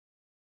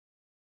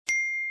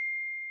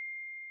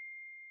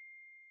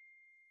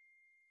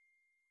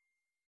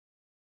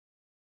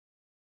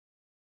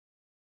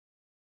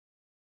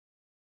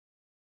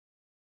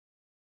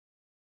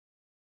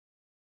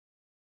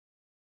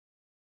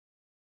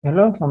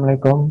Hello,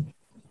 Assalamualaikum.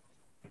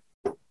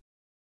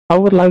 I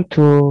would like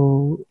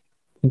to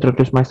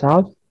introduce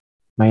myself.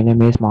 My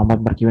name is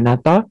Muhammad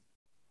Markiunata.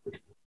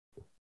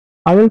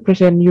 I will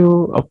present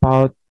you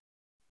about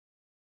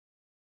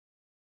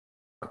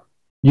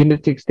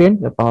Unit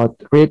 16 about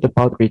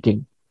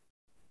reading.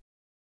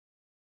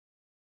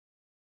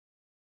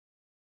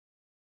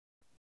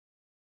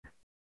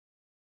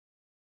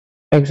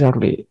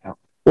 Exactly.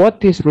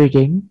 What is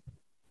reading?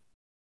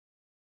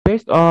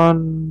 Based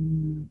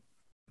on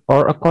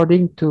or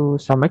according to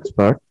some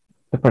expert,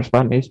 the first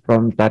one is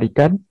from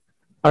Tarikan,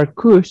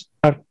 argues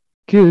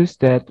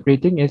that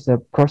reading is a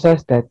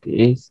process that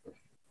is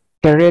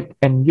carried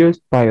and used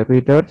by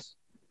readers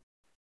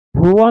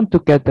who want to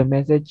get the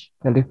message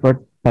delivered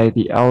by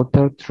the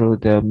author through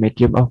the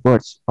medium of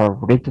words or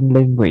written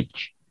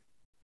language.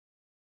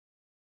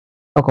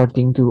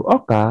 According to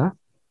Oka,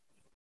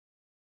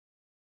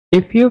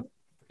 if you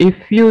if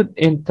viewed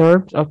in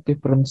terms of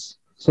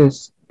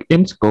differences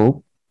in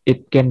scope,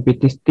 it can be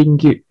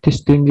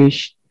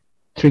distinguished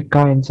three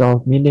kinds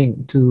of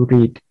meaning to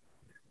read.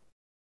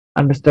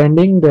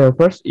 Understanding the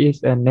first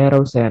is a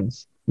narrow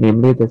sense,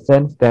 namely the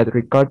sense that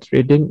regards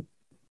reading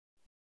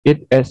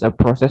it as a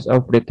process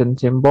of written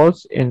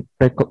symbols in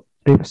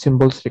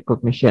symbols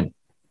recognition.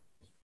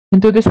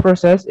 Into this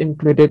process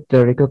included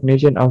the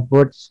recognition of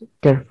words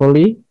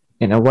carefully,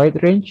 in a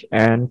wide range,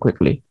 and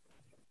quickly.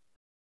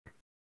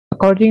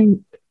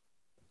 According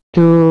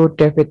to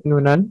David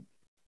Noonan,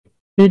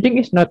 reading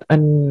is not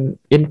an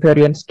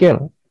invariant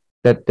skill,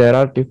 that there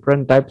are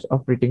different types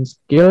of reading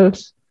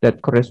skills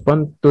that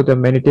correspond to the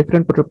many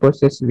different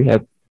purposes we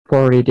have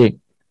for reading.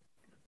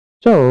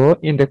 So,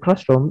 in the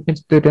classroom, in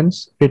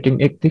students'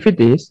 reading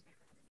activities,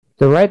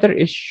 the writer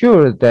is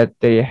sure that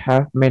they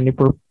have many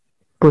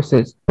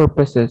purposes.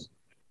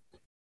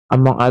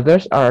 Among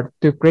others are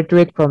to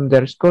graduate from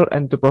their school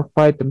and to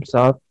provide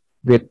themselves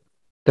with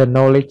the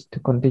knowledge to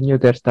continue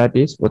their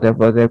studies,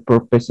 whatever their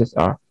purposes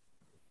are.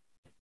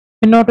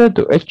 In order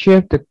to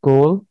achieve the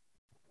goal,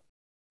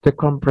 the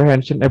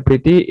comprehension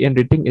ability in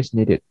reading is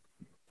needed.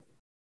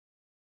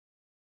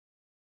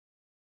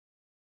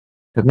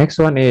 The next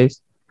one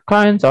is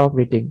kinds of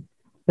reading.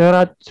 There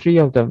are three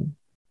of them.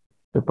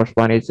 The first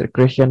one is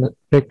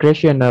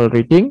recreational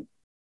reading.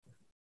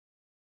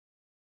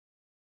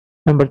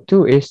 Number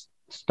two is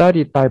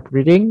study type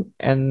reading.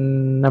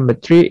 And number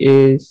three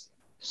is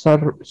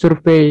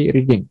survey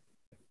reading.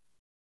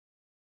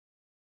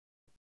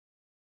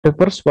 The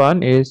first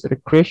one is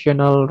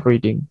recreational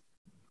reading.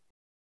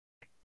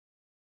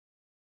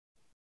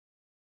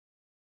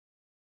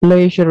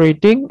 Leisure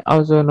reading,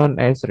 also known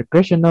as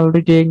recreational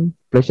reading,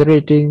 pleasure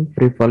reading,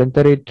 free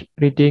voluntary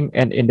reading,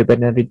 and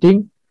independent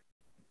reading,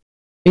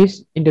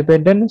 is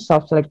independent,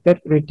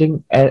 self-selected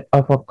reading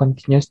of a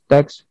continuous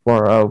text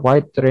for a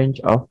wide range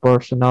of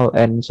personal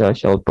and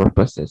social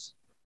purposes.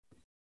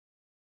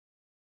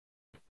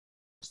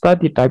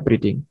 Study type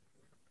reading.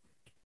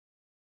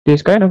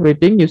 This kind of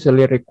reading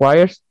usually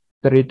requires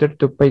the reader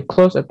to pay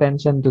close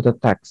attention to the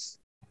text.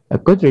 A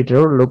good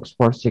reader looks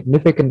for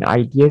significant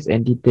ideas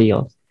and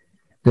details.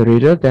 The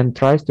reader then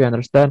tries to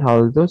understand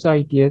how those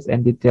ideas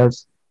and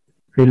details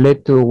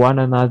relate to one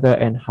another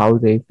and how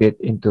they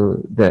fit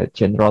into the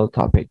general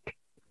topic.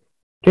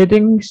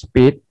 Reading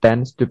speed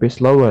tends to be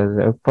slower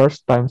the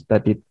first time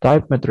study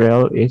type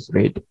material is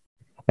read,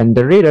 and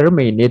the reader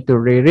may need to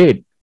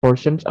reread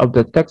portions of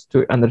the text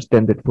to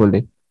understand it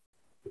fully.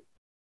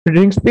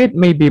 Reading speed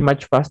may be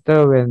much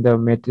faster when the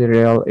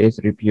material is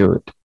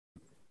reviewed.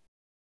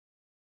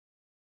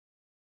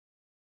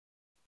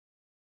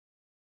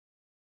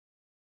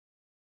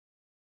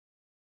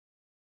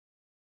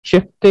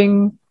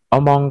 Shifting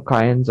among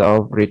kinds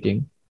of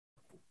reading.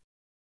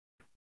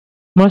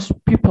 Most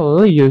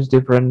people use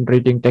different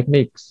reading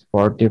techniques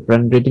for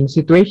different reading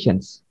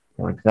situations.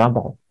 For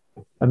example,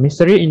 a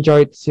mystery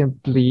enjoyed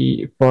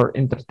simply for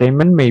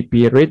entertainment may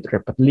be read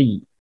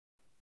rapidly,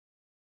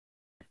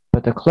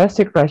 but a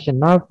classic Russian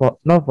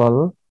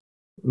novel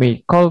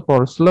may call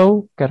for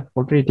slow,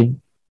 careful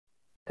reading.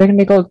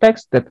 Technical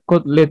texts that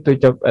could lead to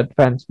job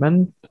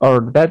advancement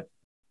or that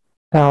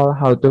tell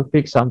how to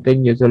fix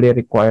something usually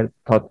require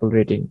thoughtful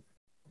reading.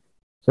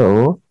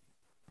 So,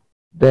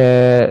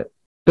 the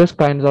those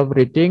kinds of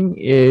reading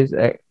is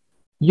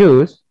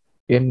used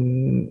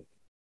in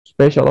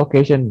special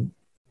occasion.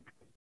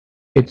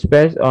 It's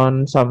based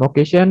on some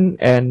occasion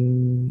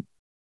and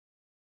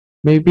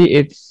maybe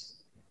it's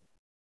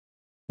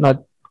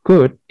not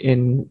good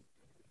in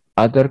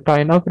other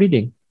kind of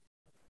reading,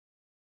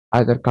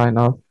 other kind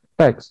of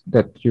text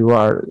that you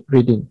are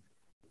reading.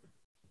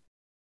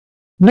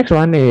 Next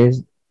one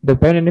is the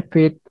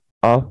benefit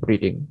of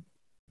reading.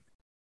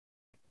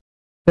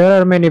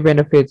 There are many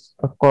benefits,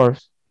 of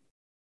course,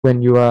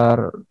 when you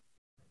are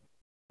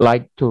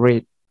like to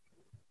read.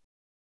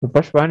 The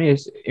first one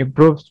is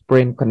improves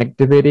brain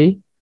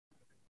connectivity,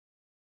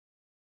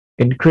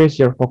 increase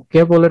your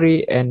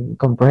vocabulary and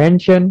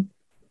comprehension,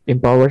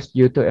 empowers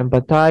you to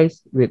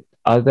empathize with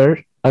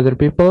other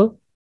people,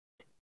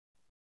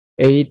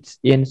 aids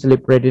in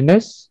sleep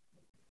readiness,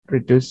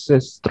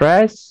 reduces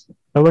stress,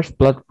 lowers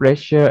blood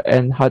pressure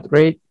and heart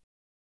rate,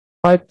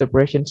 fight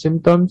depression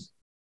symptoms,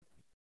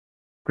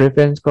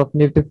 prevents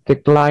cognitive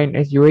decline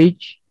as you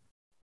age,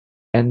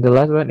 and the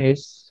last one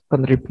is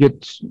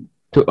contributes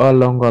to a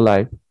longer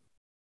life.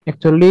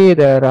 Actually,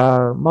 there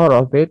are more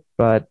of it,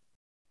 but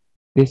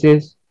this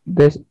is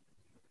this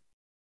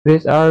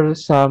these are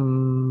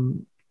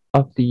some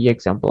of the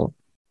example.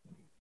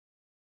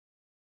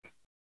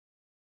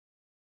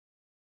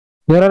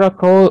 There are a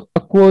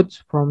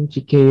quotes from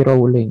J.K.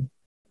 Rowling.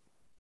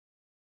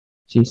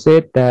 She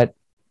said that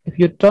if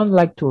you don't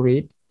like to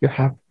read, you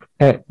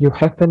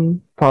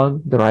haven't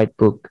found the right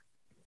book.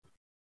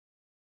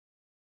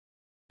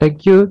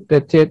 Thank you.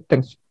 That's it.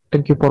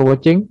 Thank you for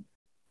watching.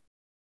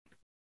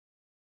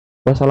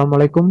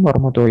 Wassalamualaikum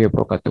warahmatullahi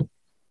wabarakatuh.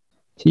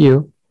 See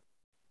you.